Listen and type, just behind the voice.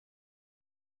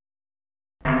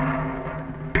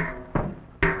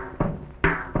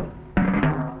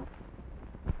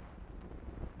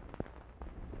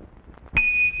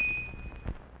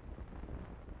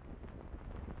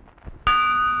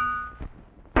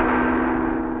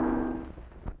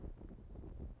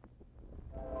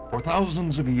For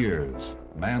thousands of years,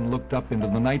 man looked up into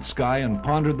the night sky and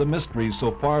pondered the mysteries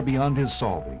so far beyond his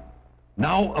solving.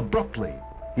 Now, abruptly,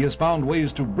 he has found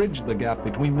ways to bridge the gap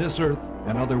between this Earth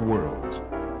and other worlds.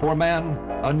 For man,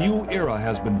 a new era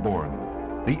has been born,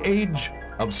 the age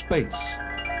of space.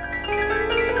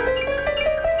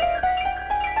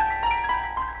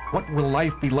 What will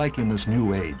life be like in this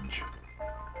new age?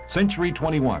 Century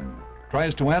 21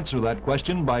 tries to answer that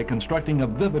question by constructing a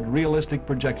vivid, realistic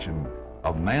projection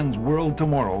of man's world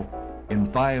tomorrow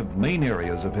in 5 main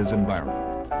areas of his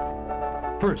environment.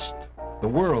 First, the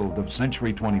world of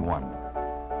Century 21.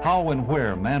 How and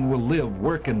where man will live,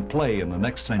 work, and play in the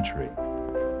next century.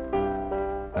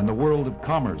 And the world of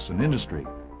commerce and industry,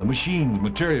 the machines,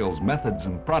 materials, methods,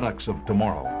 and products of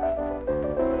tomorrow.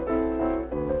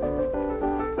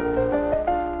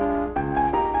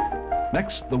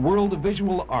 Next, the world of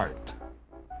visual art.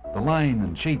 The line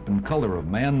and shape and color of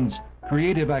man's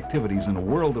creative activities in a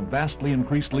world of vastly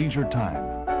increased leisure time.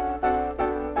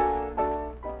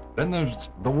 Then there's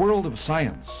the world of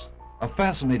science, a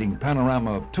fascinating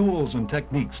panorama of tools and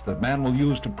techniques that man will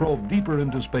use to probe deeper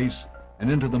into space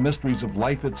and into the mysteries of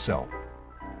life itself.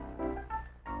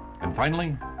 And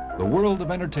finally, the world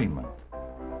of entertainment.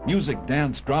 Music,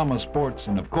 dance, drama, sports,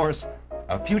 and of course,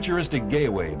 a futuristic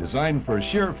gateway designed for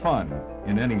sheer fun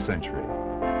in any century.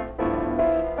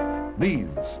 These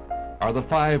are the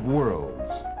 5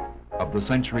 worlds of the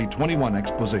Century 21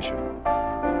 Exposition.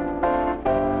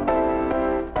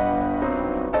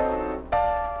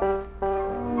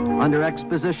 Under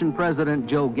Exposition President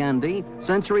Joe Gandy,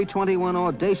 Century 21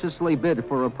 audaciously bid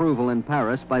for approval in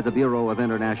Paris by the Bureau of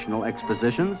International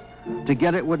Expositions. To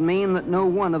get it would mean that no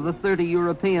one of the 30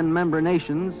 European member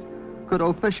nations could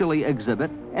officially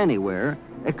exhibit anywhere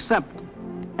except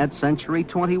at Century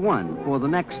 21 for the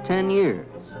next 10 years.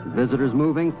 Visitors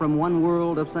moving from one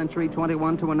world of Century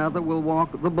 21 to another will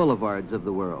walk the boulevards of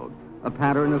the world, a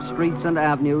pattern of streets and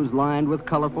avenues lined with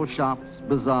colorful shops,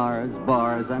 bazaars,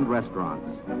 bars, and restaurants.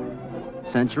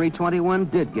 Century 21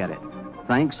 did get it,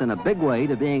 thanks in a big way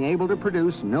to being able to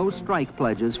produce no strike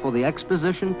pledges for the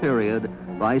exposition period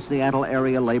by Seattle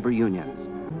area labor unions.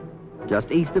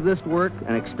 Just east of this work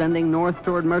and extending north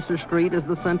toward Mercer Street is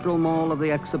the central mall of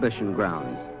the exhibition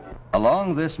grounds.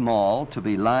 Along this mall, to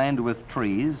be lined with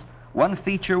trees, one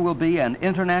feature will be an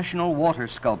international water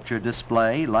sculpture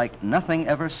display like nothing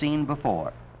ever seen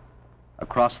before.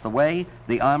 Across the way,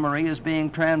 the armory is being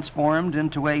transformed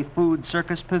into a food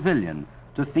circus pavilion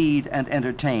to feed and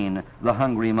entertain the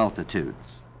hungry multitudes.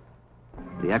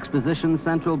 The Exposition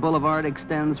Central Boulevard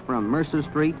extends from Mercer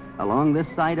Street along this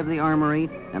side of the armory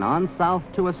and on south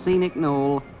to a scenic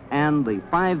knoll and the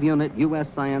 5-unit U.S.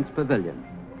 Science Pavilion,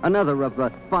 another of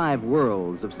the 5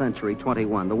 worlds of Century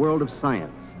 21, the world of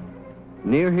science.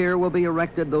 Near here will be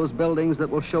erected those buildings that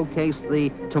will showcase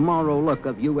the tomorrow look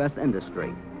of U.S.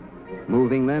 industry.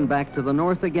 Moving then back to the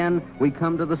north again, we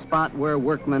come to the spot where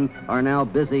workmen are now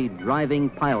busy driving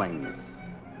pilings.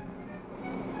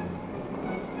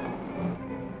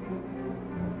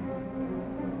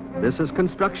 This is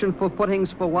construction for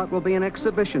footings for what will be an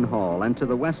exhibition hall, and to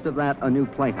the west of that, a new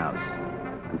playhouse.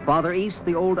 And farther east,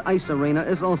 the old ice arena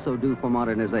is also due for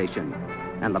modernization.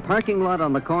 And the parking lot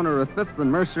on the corner of 5th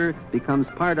and Mercer becomes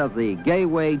part of the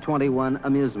Gateway 21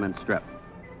 amusement strip.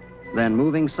 Then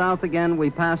moving south again,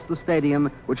 we pass the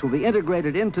stadium, which will be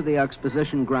integrated into the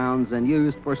exposition grounds and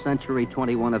used for Century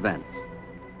 21 events.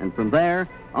 And from there,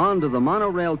 on to the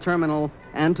monorail terminal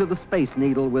and to the Space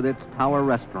Needle with its tower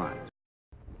restaurant.